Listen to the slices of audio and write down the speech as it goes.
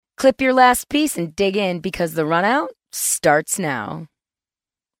Clip your last piece and dig in because the RunOut starts now.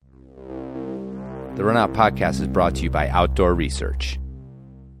 The RunOut podcast is brought to you by Outdoor Research.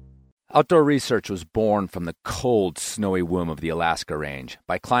 Outdoor Research was born from the cold, snowy womb of the Alaska Range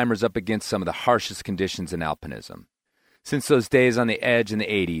by climbers up against some of the harshest conditions in alpinism. Since those days on the edge in the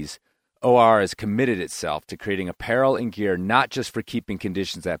 80s, OR has committed itself to creating apparel and gear not just for keeping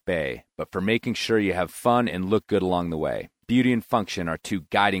conditions at bay, but for making sure you have fun and look good along the way. Beauty and function are two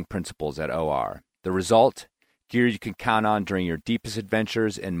guiding principles at OR. The result? Gear you can count on during your deepest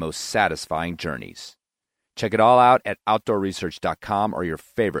adventures and most satisfying journeys. Check it all out at outdoorresearch.com or your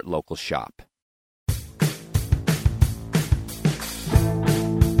favorite local shop.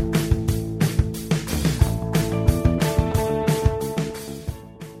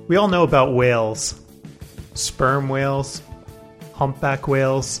 We all know about whales. Sperm whales, humpback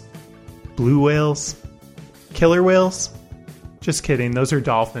whales, blue whales, killer whales. Just kidding, those are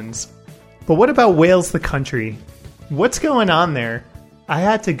dolphins. But what about Wales the country? What's going on there? I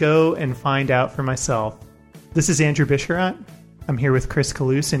had to go and find out for myself. This is Andrew Bisharat. I'm here with Chris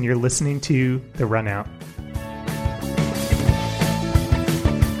Kalous, and you're listening to The RunOut.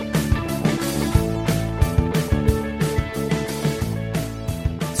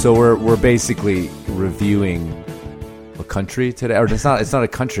 So we're basically reviewing a country today, or it's not a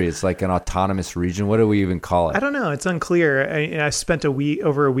country. It's like an autonomous region. What do we even call it? I don't know. It's unclear. I spent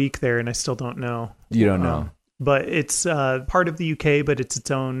over a week there, and I still don't know. You don't know, but it's part of the UK, but it's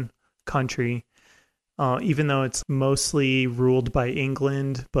its own country. Even though it's mostly ruled by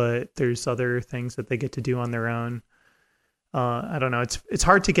England, but there's other things that they get to do on their own. I don't know. It's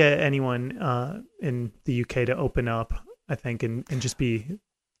hard to get anyone in the UK to open up, I think, and just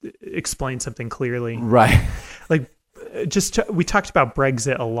explain something clearly. Right. Like, we talked about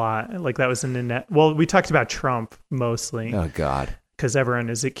Brexit a lot. Like, that was in the net. Well, we talked about Trump mostly. Oh, God. Because everyone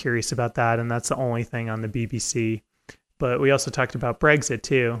is curious about that, and that's the only thing on the BBC. But we also talked about Brexit,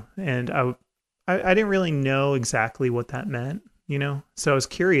 too. And I didn't really know exactly what that meant, you know? So I was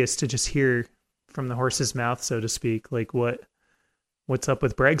curious to just hear from the horse's mouth, so to speak, like, what's up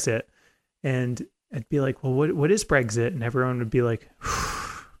with Brexit? And I'd be like, well, what is Brexit? And everyone would be like,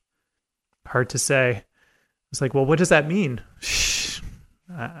 hard to say. I was like, well, what does that mean?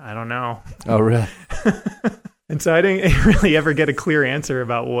 I don't know. Oh, really? And so I didn't really ever get a clear answer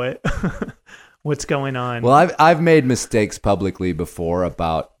about what's going on. Well, I've made mistakes publicly before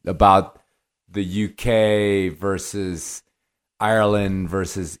about the UK versus Ireland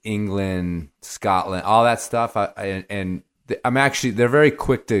versus England, Scotland, all that stuff. They're very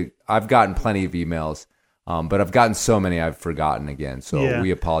quick to. I've gotten plenty of emails, but I've gotten so many I've forgotten again. So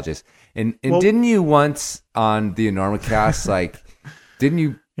we apologize. And didn't you once on the Enormocast, didn't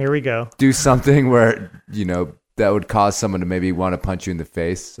you? Here we go. Do something where that would cause someone to maybe want to punch you in the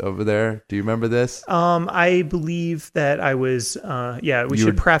face over there. Do you remember this? I believe that I was. We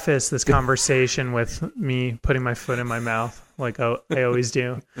should preface this conversation with me putting my foot in my mouth, like I always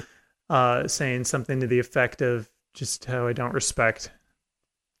do, saying something to the effect of just how I don't respect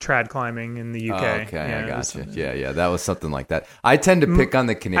trad climbing in the UK. Oh, okay, I gotcha. Yeah, that was something like that. I tend to pick on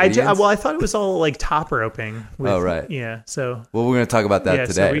the Canadians. I thought it was all like top roping. Oh, right. Yeah, so... Well, we're going to talk about that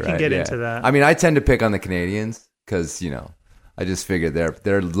today, so we can get into that. I mean, I tend to pick on the Canadians because, I just figured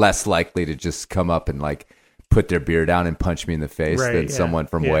they're less likely to just come up and put their beer down and punch me in the face than someone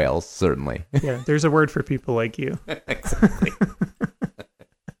from Wales, certainly. Yeah, there's a word for people like you. Exactly.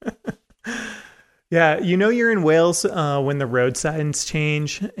 Yeah, you're in Wales when the road signs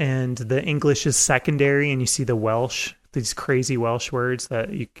change and the English is secondary and you see the Welsh, these crazy Welsh words that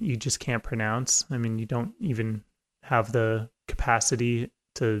you just can't pronounce. I mean, you don't even have the capacity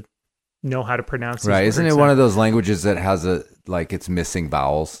to know how to pronounce these right, words. Isn't it one of those languages that has it's missing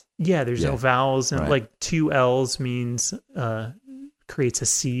vowels? Yeah, there's no vowels, and two L's means creates a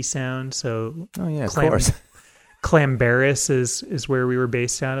C sound. So of course. Clamberis is where we were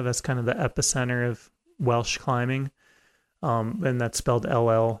based out of. That's kind of the epicenter of Welsh climbing. And that's spelled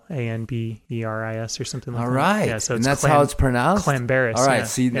Llanberis or something like that. All right. Yeah, so and that's how it's pronounced? Clamberis. All right. Yeah.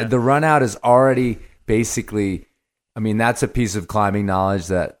 See, the RunOut is already basically, that's a piece of climbing knowledge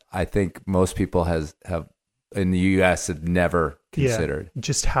that I think most people have in the U.S. have never considered. Yeah,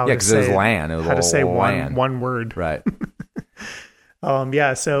 just how to say. Yeah, because it was land. It was how to say land. one word. Right.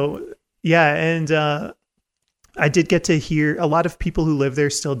 I did get to hear a lot of people who live there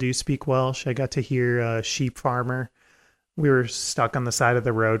still do speak Welsh. I got to hear a sheep farmer. We were stuck on the side of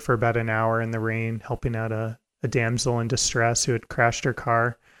the road for about an hour in the rain, helping out a damsel in distress who had crashed her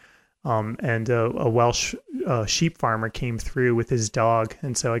car. And a Welsh sheep farmer came through with his dog.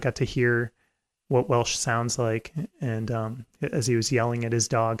 And so I got to hear what Welsh sounds like. And as he was yelling at his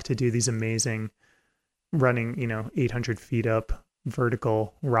dog to do these amazing running, 800 feet up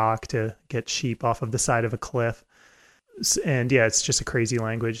vertical rock to get sheep off of the side of a cliff. And yeah, it's just a crazy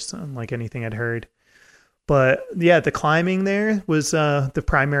language, unlike anything I'd heard. But yeah, the climbing there was the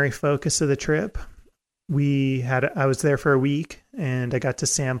primary focus of the trip. I was there for a week, and I got to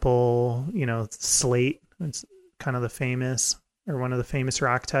sample, slate. It's kind of one of the famous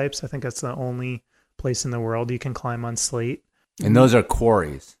rock types. I think that's the only place in the world you can climb on slate. And those are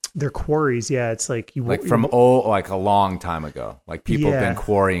quarries. They're quarries, yeah. It's like like a long time ago. Like people have been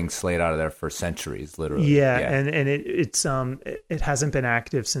quarrying slate out of there for centuries, literally. Yeah. And it hasn't been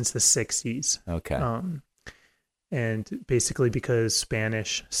active since the 60s. Okay. And basically because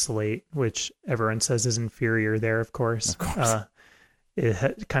Spanish slate, which everyone says is inferior there, of course.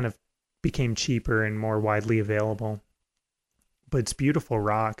 It kind of became cheaper and more widely available. But it's beautiful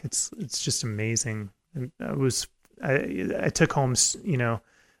rock. It's just amazing. And I took home,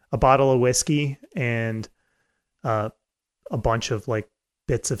 a bottle of whiskey and a bunch of like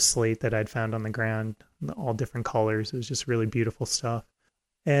bits of slate that I'd found on the ground, all different colors. It was just really beautiful stuff.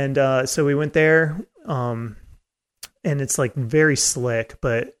 And so we went there, and it's like very slick,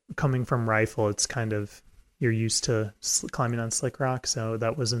 but coming from Rifle, it's kind of, you're used to climbing on slick rock, so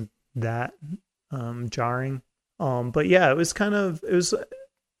that wasn't that jarring. But yeah, it was one of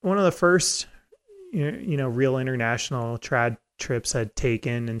the first, real international trad trips I'd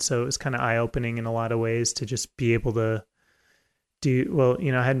taken, and so it was kind of eye-opening in a lot of ways to just be able to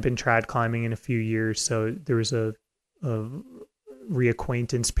I hadn't been trad climbing in a few years, so there was a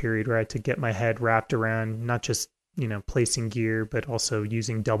reacquaintance period where I had to get my head wrapped around not just placing gear, but also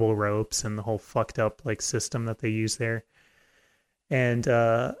using double ropes and the whole fucked up like system that they use there. And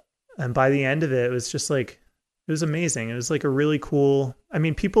by the end of it, it was just like, it was amazing. It was like a really cool,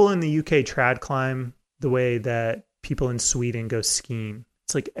 people in the UK trad climb the way that people in Sweden go skiing.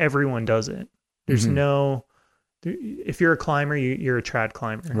 It's like everyone does it. There's if you're a climber, you're a trad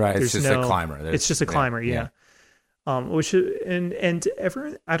climber. Right. It's just a climber. It's just a climber. Yeah. Which and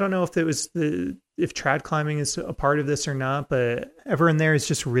everyone, I don't know if if trad climbing is a part of this or not, but everyone there is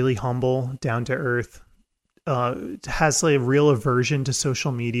just really humble, down to earth. Has like a real aversion to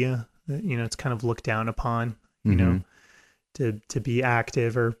social media. It's kind of looked down upon. To be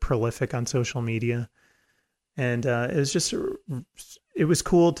active or prolific on social media, and it was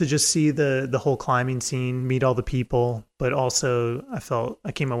cool to just see the whole climbing scene, meet all the people, but also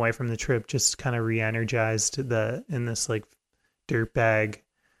I came away from the trip just kind of re-energized in this like dirtbag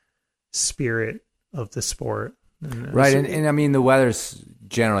spirit of the sport. Right. And the weather's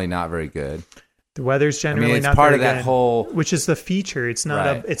generally not very good. The weather's generally it's not part very of that good, whole, which is the feature. It's not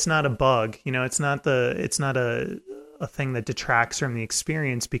right. It's not a bug. It's not a thing that detracts from the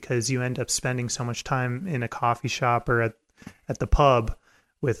experience, because you end up spending so much time in a coffee shop or at the pub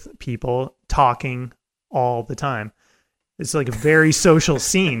with people talking all the time. It's like a very social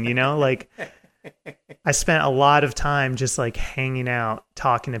scene, like I spent a lot of time just like hanging out,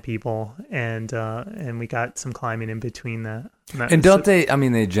 talking to people, and we got some climbing in between that. And don't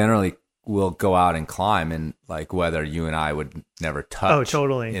they generally will go out and climb in like weather you and I would never touch. Oh,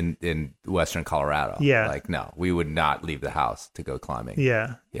 totally. In Western Colorado. Yeah. Like, no, we would not leave the house to go climbing.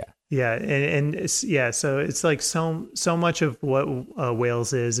 Yeah. Yeah. Yeah. And so it's like so much of what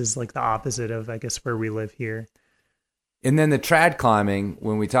Wales is like the opposite of, I guess, where we live here. And then the trad climbing,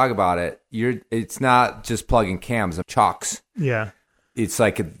 when we talk about it, it's not just plugging cams and chalks. Yeah. It's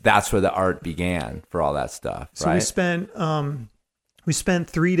like that's where the art began for all that stuff, so right? We spent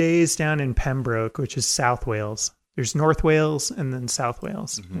 3 days down in Pembroke, which is South Wales. There's North Wales and then South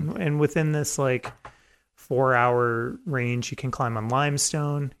Wales. Mm-hmm. And within this like 4-hour range, you can climb on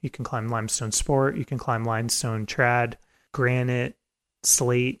limestone. You can climb limestone sport. You can climb limestone trad, granite,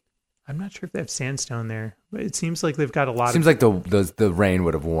 slate. I'm not sure if they have sandstone there, but it seems like they've got a lot. Seems like the rain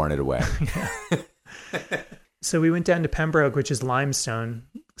would have worn it away. So we went down to Pembroke, which is limestone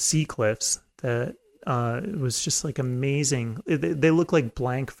sea cliffs that it was just like amazing. They look like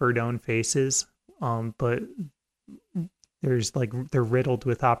blank Verdone faces, but they're riddled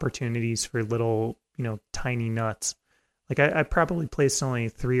with opportunities for little, tiny nuts. Like I probably placed only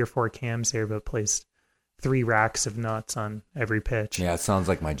 3 or 4 cams there, but placed 3 racks of nuts on every pitch. Yeah, it sounds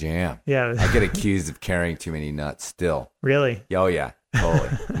like my jam. Yeah. I get accused of carrying too many nuts still. Really? Oh yeah, totally.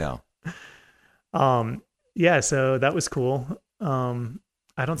 No. Yeah, so that was cool.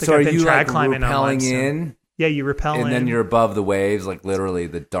 I don't think so I've been trad like climbing on limestone. In? Yeah, you rappel in. And then you're above the waves, like literally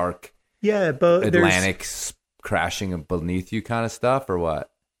the dark Atlantic crashing beneath you kind of stuff, or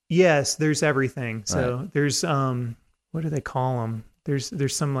what? Yes, there's everything. So there's, what do they call them?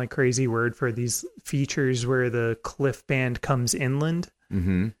 There's some like crazy word for these features where the cliff band comes inland.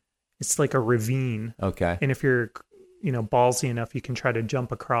 Mm-hmm. It's like a ravine. Okay. And if you're, ballsy enough, you can try to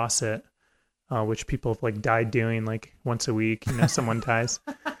jump across it, which people have like died doing like once a week. Someone dies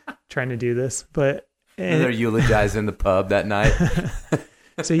trying to do this, but and they're eulogizing the pub that night.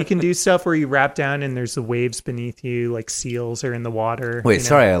 So you can do stuff where you wrap down and there's the waves beneath you, like seals are in the water. Wait,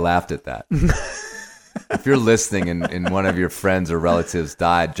 sorry, I laughed at that. If you're listening and one of your friends or relatives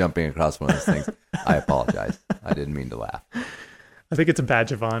died jumping across one of those things, I apologize. I didn't mean to laugh. I think it's a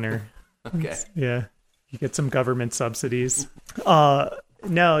badge of honor. Okay. Yeah. You get some government subsidies.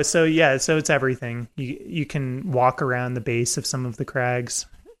 No, so it's everything. You can walk around the base of some of the crags,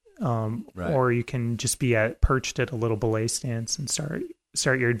 right. Or you can just be perched at a little belay stance and start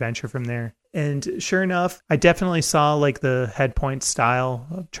your adventure from there. And sure enough, I definitely saw like the head point style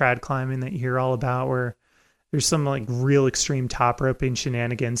of trad climbing that you hear all about, where there's some like real extreme top roping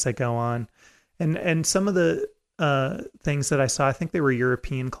shenanigans that go on. And some of the things that I saw, I think they were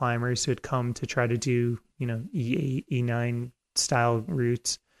European climbers who had come to try to do, E8, E9 style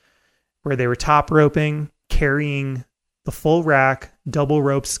routes, where they were top roping, carrying the full rack, double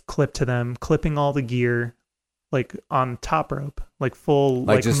ropes clipped to them, clipping all the gear, like on top rope, like full,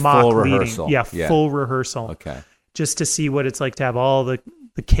 like just mock full leading. rehearsal. Yeah, full rehearsal. Okay. Just to see what it's like to have all the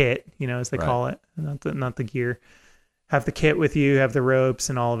kit, as they right. call it, not the gear. Have the kit with you, have the ropes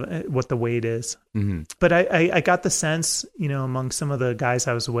and all of it, what the weight is. Mm-hmm. But I got the sense, among some of the guys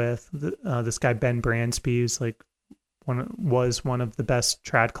I was with, this guy Ben Bransby, who's like was one of the best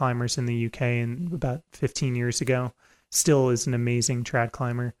trad climbers in the UK, and about 15 years ago, still is an amazing trad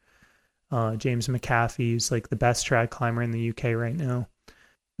climber. James McAfee, who's like the best trad climber in the UK right now.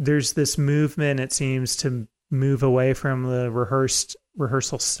 There's this movement, it seems, to move away from the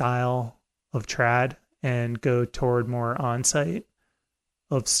rehearsal style of trad and go toward more on-site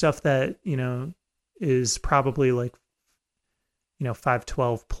of stuff that, is probably like,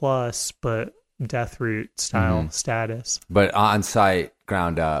 512 plus, but death route style status. But on-site,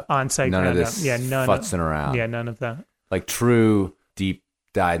 ground up. On-site, none ground of this up. Yeah, futzing around. Yeah, none of that. Like true, deep,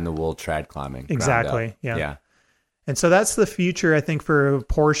 dyed-in-the-wool trad climbing. Exactly, yeah. Yeah. And so that's the future, I think, for a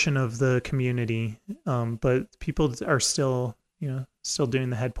portion of the community. But people are still, still doing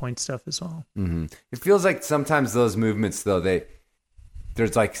the head point stuff as well. Mm-hmm. It feels like sometimes those movements, though,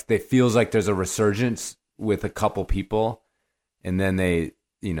 feels like there's a resurgence with a couple people, and then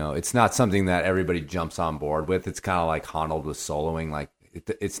it's not something that everybody jumps on board with. It's kind of like Honnold with soloing. Like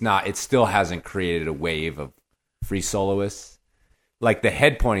it still hasn't created a wave of free soloists. Like the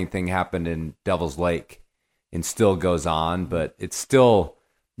head pointing thing happened in Devil's Lake and still goes on, but it's still,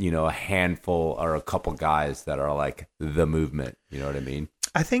 a handful or a couple guys that are like the movement. You know what I mean?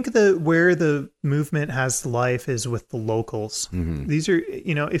 I think where the movement has life is with the locals. Mm-hmm. These are,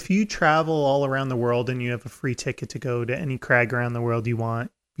 if you travel all around the world and you have a free ticket to go to any crag around the world you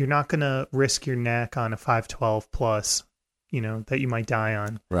want, you're not going to risk your neck on a 512 plus, that you might die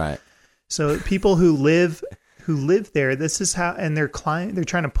on. Right. So people who live there, this is how, and they're trying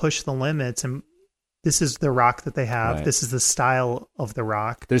to push the limits, and this is the rock that they have. Right. This is the style of the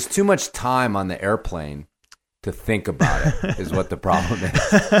rock. There's too much time on the airplane to think about it is what the problem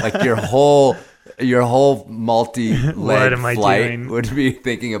is. Like your whole multi-leg flight would be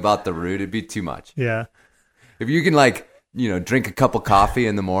thinking about the route. It'd be too much. Yeah. If you can drink a cup of coffee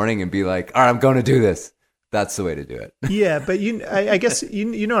in the morning and be like, all right, I'm going to do this. That's the way to do it. Yeah, but I guess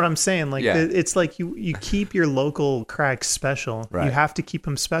you know what I'm saying. Like it's like you keep your local crags special. Right. You have to keep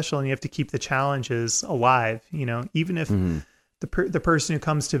them special, and you have to keep the challenges alive. Even if the person who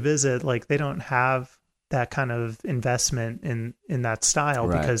comes to visit, like they don't have that kind of investment in that style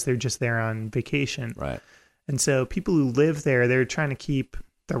because they're just there on vacation. Right. And so people who live there, they're trying to keep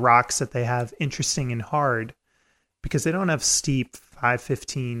the rocks that they have interesting and hard because they don't have steep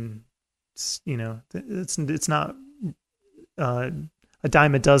 515. It's not a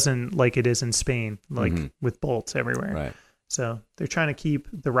dime a dozen like it is in Spain, like with bolts everywhere. Right. So they're trying to keep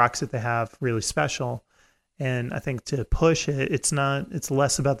the rocks that they have really special. And I think to push it, it's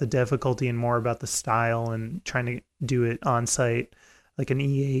less about the difficulty and more about the style and trying to do it on site. Like an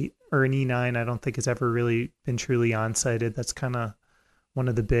E8 or an E9, I don't think has ever really been truly on sited. That's kind of one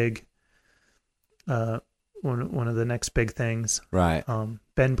of the big, one of the next big things. Right.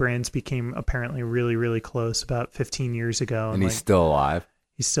 Ben Brands became apparently really, really close about 15 years ago. And he's still alive.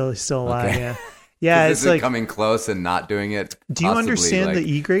 He's still alive. Okay. Yeah. Yeah. It's like coming close and not doing it. Do you understand the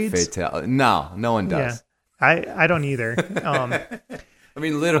E grades? No one does. Yeah. I don't either. I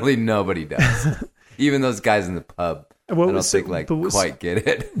mean, literally nobody does. Even those guys in the pub. Quite get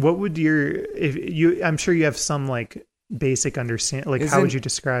it. What would I'm sure you have some like basic understand. Like, how would you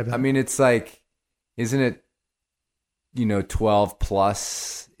describe it? I mean, it's like, isn't it, 12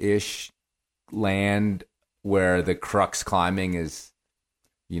 plus ish land where the crux climbing is,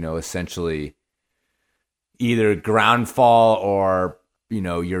 essentially either ground fall or,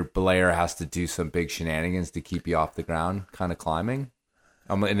 your belayer has to do some big shenanigans to keep you off the ground kind of climbing.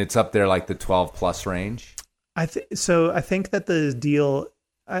 And it's up there like the 12 plus range. I think that the deal,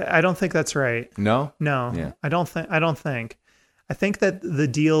 I don't think that's right. No? Yeah. I don't think. I think that the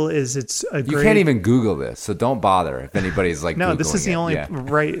deal is you can't even Google this, so don't bother if anybody's like, no, Googling this is the only, yeah.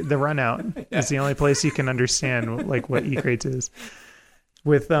 right. The RunOut is the only place you can understand like what E-grades is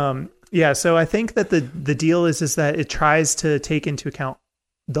with, so I think that the deal is that it tries to take into account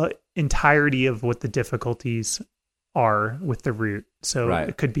the entirety of what the difficulties are with the route. So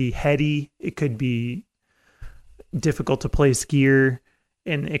It could be heady, it could be difficult to place gear,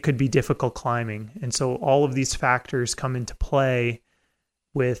 and it could be difficult climbing. And so all of these factors come into play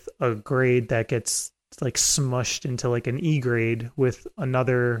with a grade that gets like smushed into like an E grade with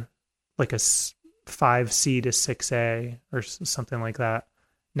another like a 5C to 6A or something like that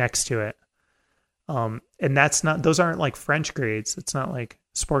next to it. And those aren't like French grades. It's not like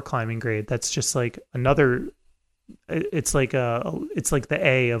sport climbing grade. That's just like another, it's like the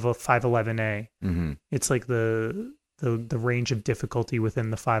A of a 511A. Mm-hmm. It's like the range of difficulty within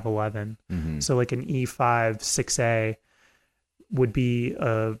the 511. Mm-hmm. So like an E5 6A would be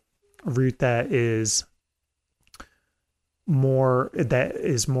a route that is more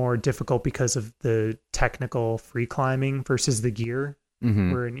difficult because of the technical free climbing versus the gear.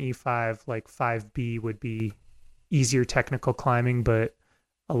 Mm-hmm. Where an E5 like 5B would be easier technical climbing, but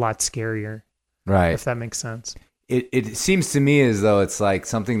a lot scarier. Right. If that makes sense. It seems to me as though it's like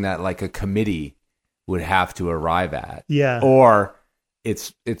something that like a committee would have to arrive at. Yeah. Or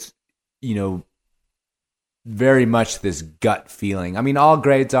it's very much this gut feeling. I mean, all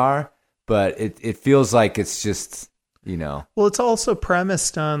grades are, but it feels like it's just, Well, it's also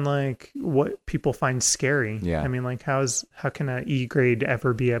premised on like what people find scary. Yeah. I mean, like how can a E grade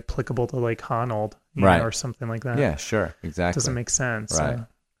ever be applicable to like Honold, right, or something like that? Yeah, sure. Exactly. Doesn't make sense. Right.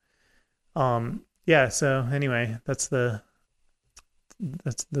 So anyway, those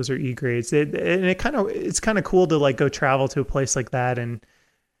are E grades. It's kind of cool to like go travel to a place like that and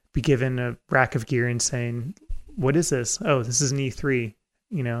be given a rack of gear and saying, "What is this? Oh, this is an E3."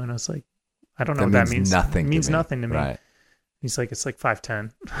 And I was like, I don't know what that means. Nothing. It means nothing to me. Right. He's like, it's like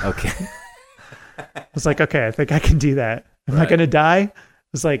 510. Okay. I was like, okay, I think I can do that. Am I going to die? I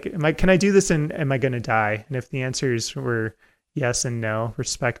was like, can I do this and am I going to die? And if the answers were yes and no,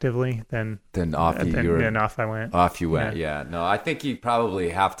 respectively, then off I went. Off you went. Yeah. No, I think you probably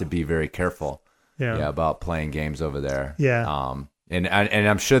have to be very careful. Yeah. About playing games over there. Yeah. And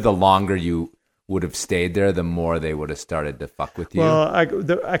I'm sure the longer you would have stayed there, the more they would have started to fuck with you. Well,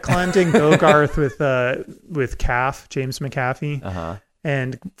 I climbed in Gogarth with James McAfee,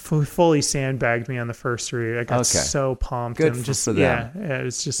 and fully sandbagged me on the first route. I got so pumped. Good for them. Yeah,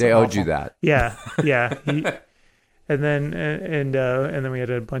 it's just they awful. owed you that. Yeah. And then we had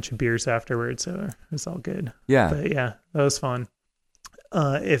a bunch of beers afterwards, so it was all good. Yeah, but yeah, that was fun.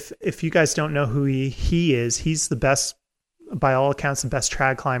 If you guys don't know who he is, he's the best, by all accounts, the best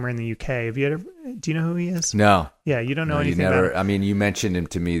trad climber in the UK. Do you know who he is? No. Yeah, you don't know anything about him. I mean, you mentioned him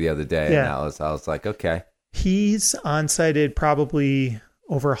to me the other day, and I was like, okay. He's on-sighted probably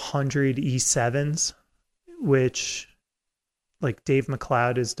over 100 E7s, which like Dave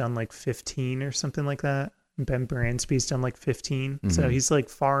McLeod has done like 15 or something like that. Ben Bransby's done like 15. Mm-hmm. So he's like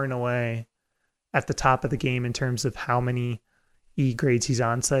far and away at the top of the game in terms of how many E grades he's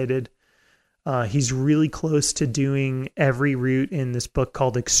on-sighted. He's really close to doing every route in this book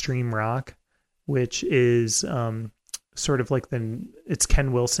called Extreme Rock, which is sort of like it's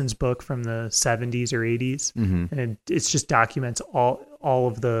Ken Wilson's book from the 70s or 80s. Mm-hmm. And it just documents all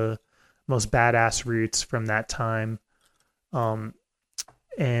of the most badass routes from that time.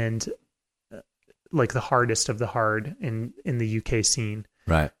 And like the hardest of the hard in the UK scene.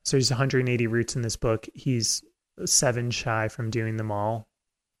 Right. So there's 180 routes in this book. He's 7 shy from doing them all.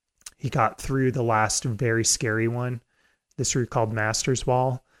 He got through the last very scary one, this route called Master's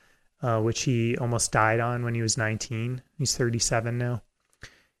Wall, which he almost died on when he was 19. He's 37 now.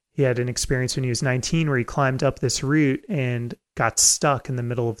 He had an experience when he was 19 where he climbed up this route and got stuck in the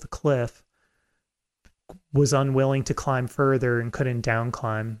middle of the cliff, was unwilling to climb further and couldn't down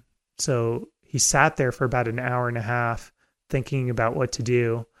climb. So he sat there for about an hour and a half thinking about what to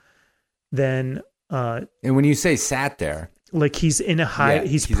do. Then, and when you say sat there, like he's in a high,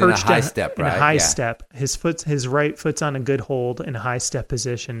 he's perched in a high step, right? In a high step. His right foot's on a good hold in a high step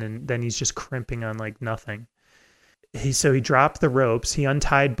position, and then he's just crimping on like nothing. he dropped the ropes. He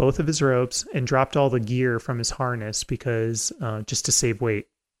untied both of his ropes and dropped all the gear from his harness because just to save weight,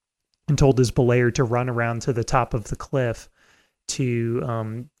 and told his belayer to run around to the top of the cliff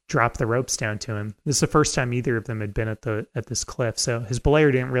to drop the ropes down to him. This is the first time either of them had been at this cliff, so his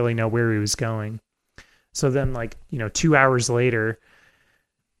belayer didn't really know where he was going. So then, 2 hours later,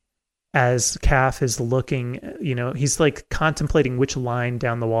 as Calf is looking, he's like contemplating which line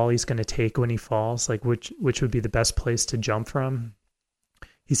down the wall he's going to take when he falls, like which would be the best place to jump from.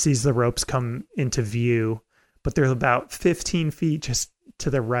 He sees the ropes come into view, but they're about 15 feet just to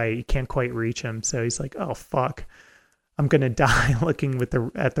the right. He can't quite reach them. So he's like, oh, fuck, I'm going to die looking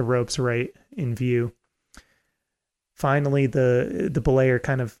at the ropes right in view. Finally, the belayer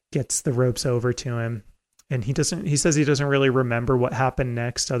kind of gets the ropes over to him. And he says he doesn't really remember what happened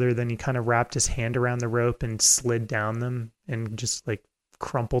next other than he kind of wrapped his hand around the rope and slid down them and just like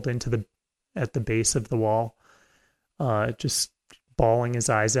crumpled at the base of the wall, just bawling his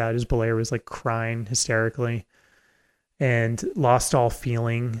eyes out. His belayer was like crying hysterically and lost all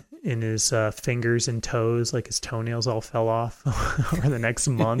feeling in his fingers and toes, like his toenails all fell off over the next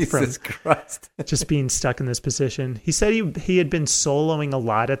month Jesus Christ. just being stuck in this position. He said he had been soloing a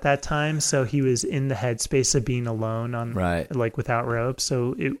lot at that time, so he was in the headspace of being alone like without ropes.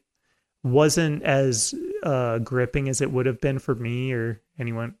 So it wasn't as gripping as it would have been for me or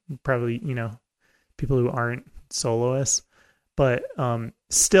anyone, probably, people who aren't soloists. But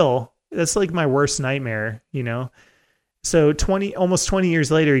still, that's like my worst nightmare, So almost 20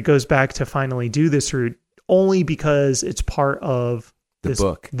 years later, he goes back to finally do this route only because it's part of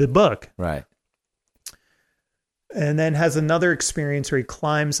the book. Right. And then has another experience where he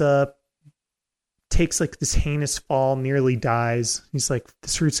climbs up, takes like this heinous fall, nearly dies. He's like,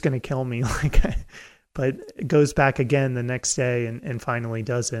 this route's going to kill me. But goes back again the next day and finally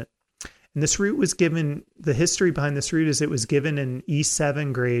does it. And this route was given, the history behind this route is it was given an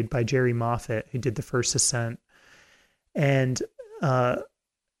E7 grade by Jerry Moffat, who did the first ascent. And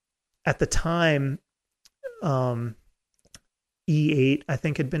at the time, E8, I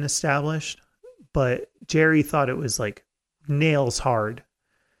think, had been established, but Jerry thought it was like nails hard.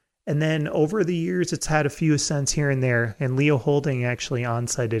 And then over the years, it's had a few ascents here and there. And Leo Holding actually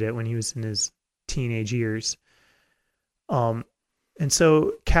on-sited it when he was in his teenage years. And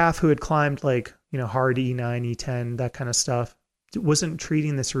so Calf, who had climbed like, hard E9, E10, that kind of stuff, wasn't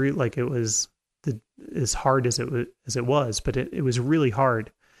treating this route like it was as hard as it was, but it was really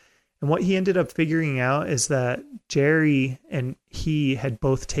hard. And what he ended up figuring out is that Jerry and he had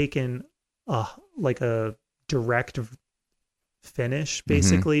both taken a direct finish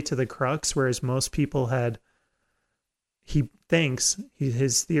basically to the crux, whereas most people had,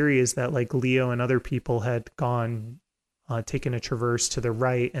 his theory is that like Leo and other people had gone, taken a traverse to the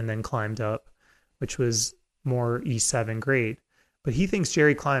right and then climbed up, which was more E7 grade. But he thinks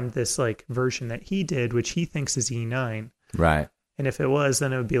Jerry climbed this like version that he did, which he thinks is E9. Right. And if it was,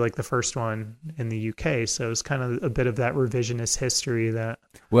 then it would be like the first one in the UK. So it's kind of a bit of that revisionist history that.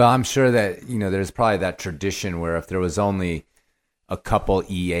 Well, I'm sure that, there's probably that tradition where if there was only a couple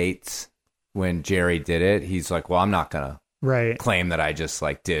E8s when Jerry did it, he's like, well, I'm not going to claim that I just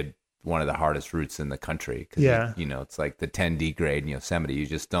like did one of the hardest routes in the country. Cause it's like the 10D grade in Yosemite.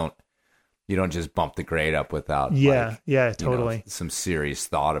 You don't just bump the grade up without totally some serious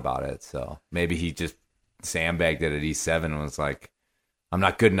thought about it. So maybe he just sandbagged it at E7 and was like, I'm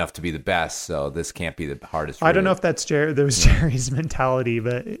not good enough to be the best, so this can't be the hardest route. I don't know if that's Jerry's mentality,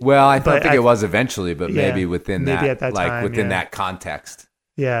 but I don't think it was eventually, but maybe within maybe that, at that like time, within that context.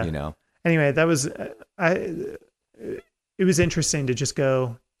 Yeah. Anyway, that was it was interesting to just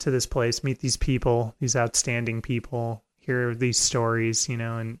go to this place, meet these people, these outstanding people, hear these stories,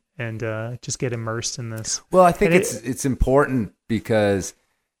 and just get immersed in this. Well, I think it's important because,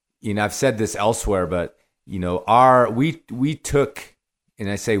 I've said this elsewhere, but we took, and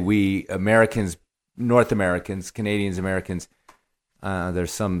I say we, Americans, North Americans, Canadians, Americans,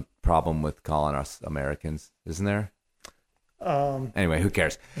 there's some problem with calling us Americans, isn't there? Anyway, who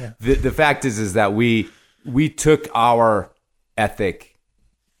cares? Yeah. The fact is that we took our ethic,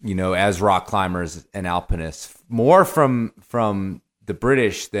 as rock climbers and alpinists, more from the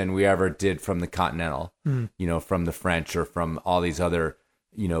British than we ever did from the Continental, from the French or from all these other,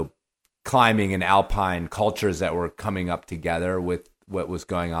 climbing and alpine cultures that were coming up together with what was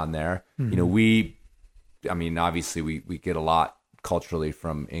going on there. Obviously we get a lot culturally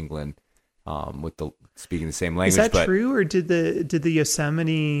from England, with speaking the same language. Is that true, or did the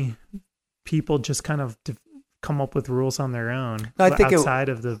Yosemite people just kind of come up with rules on their own? No, I think outside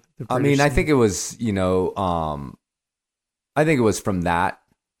of the British I think it was, I think it was from that,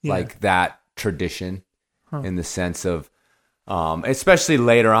 like that tradition. in the sense of, especially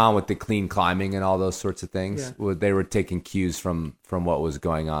later on with the clean climbing and all those sorts of things. Yeah. They were taking cues from what was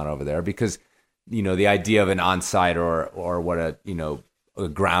going on over there, because, the idea of an on-site or what a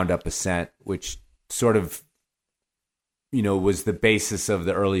ground-up ascent, which sort of, was the basis of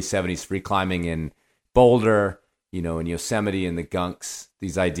the early 70s free climbing in Boulder, in Yosemite and the Gunks.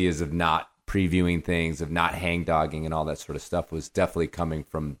 These ideas of not previewing things, of not hangdogging and all that sort of stuff was definitely coming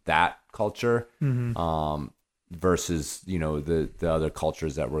from that culture, versus, the other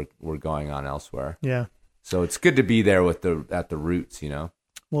cultures that were going on elsewhere. Yeah. So it's good to be there at the roots, Well,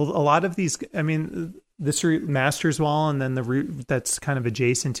 a lot of these, this route, Masters Wall, and then the route that's kind of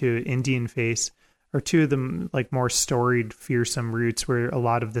adjacent to Indian Face, are two of the like more storied, fearsome routes where a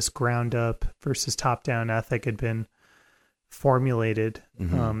lot of this ground up versus top down ethic had been formulated.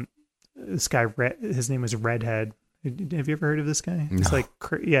 Mm-hmm. This guy, his name was Redhead. Have you ever heard of this guy? No. It's like,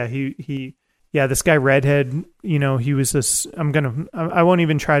 this guy Redhead, he was this, I won't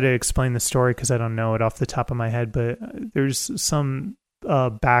even try to explain the story because I don't know it off the top of my head, but there's some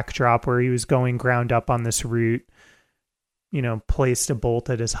backdrop where he was going ground up on this route, placed a bolt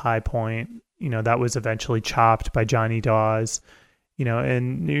at his high point, that was eventually chopped by Johnny Dawes,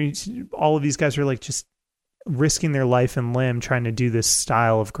 and all of these guys are like just risking their life and limb trying to do this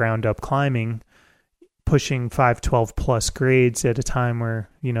style of ground up climbing, pushing 512 plus grades at a time where,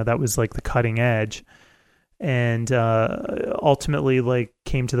 that was like the cutting edge, and ultimately like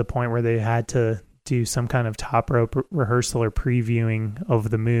came to the point where they had to do some kind of top rope rehearsal or previewing of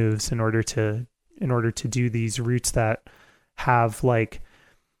the moves in order to do these routes that have like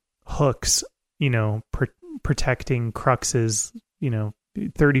hooks, protecting cruxes,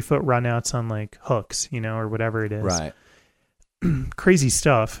 30-foot runouts on like hooks, or whatever it is. Right. Crazy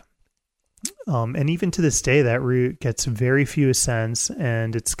stuff. And even to this day, that route gets very few ascents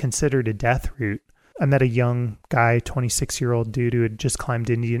and it's considered a death route. I met a young guy, 26-year-old dude who had just climbed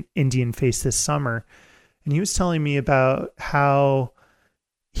Indian Face this summer. And he was telling me about how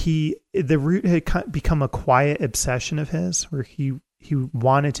the route had become a quiet obsession of his, where he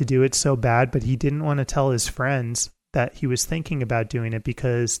wanted to do it so bad, but he didn't want to tell his friends that he was thinking about doing it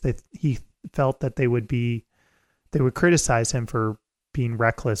because he felt that they would criticize him for being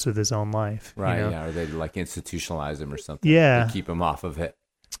reckless with his own life. Right. Yeah. Or they'd like institutionalize him or something. Yeah. To keep him off of it.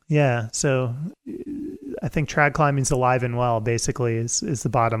 Yeah. So I think trad climbing's alive and well, basically, is the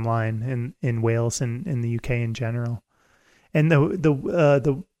bottom line in Wales and in the UK in general. And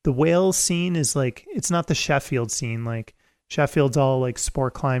the Wales scene is like, it's not the Sheffield scene. Like Sheffield's all like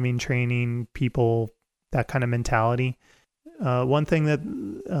sport climbing, training people, that kind of mentality. One thing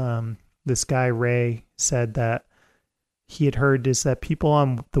that this guy Ray said that he had heard is that people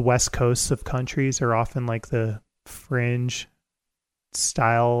on the west coasts of countries are often like the fringe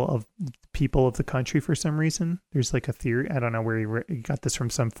style of people of the country for some reason. There's like a theory. I don't know where he got this from,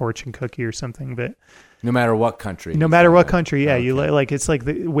 some fortune cookie or something, but no matter what country. Yeah. Okay. You like, it's like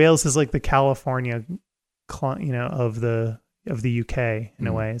Wales is like the California, of the UK in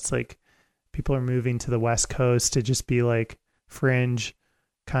a way. It's like people are moving to the west coast to just be like fringe,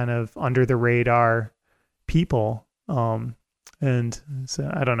 kind of under the radar people. And so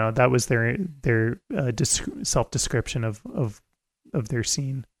I don't know, that was their self-description of their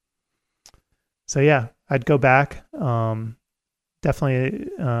scene. So yeah, I'd go back, definitely,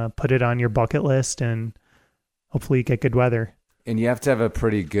 put it on your bucket list and hopefully get good weather. And you have to have a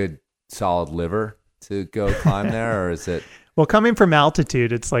pretty good solid liver to go climb there, or is it? Well, coming from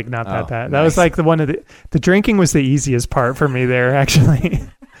altitude, it's like not that bad. Nice. That was like the drinking was the easiest part for me there, actually.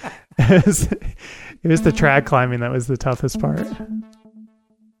 It was the trad climbing that was the toughest part.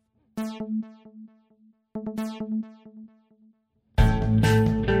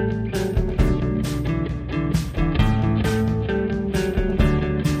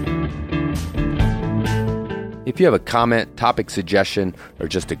 If you have a comment, topic suggestion, or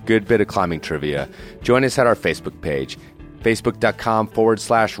just a good bit of climbing trivia, join us at our Facebook page,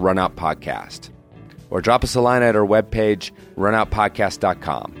 facebook.com/runoutpodcast. Or drop us a line at our webpage,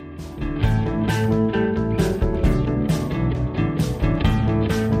 runoutpodcast.com.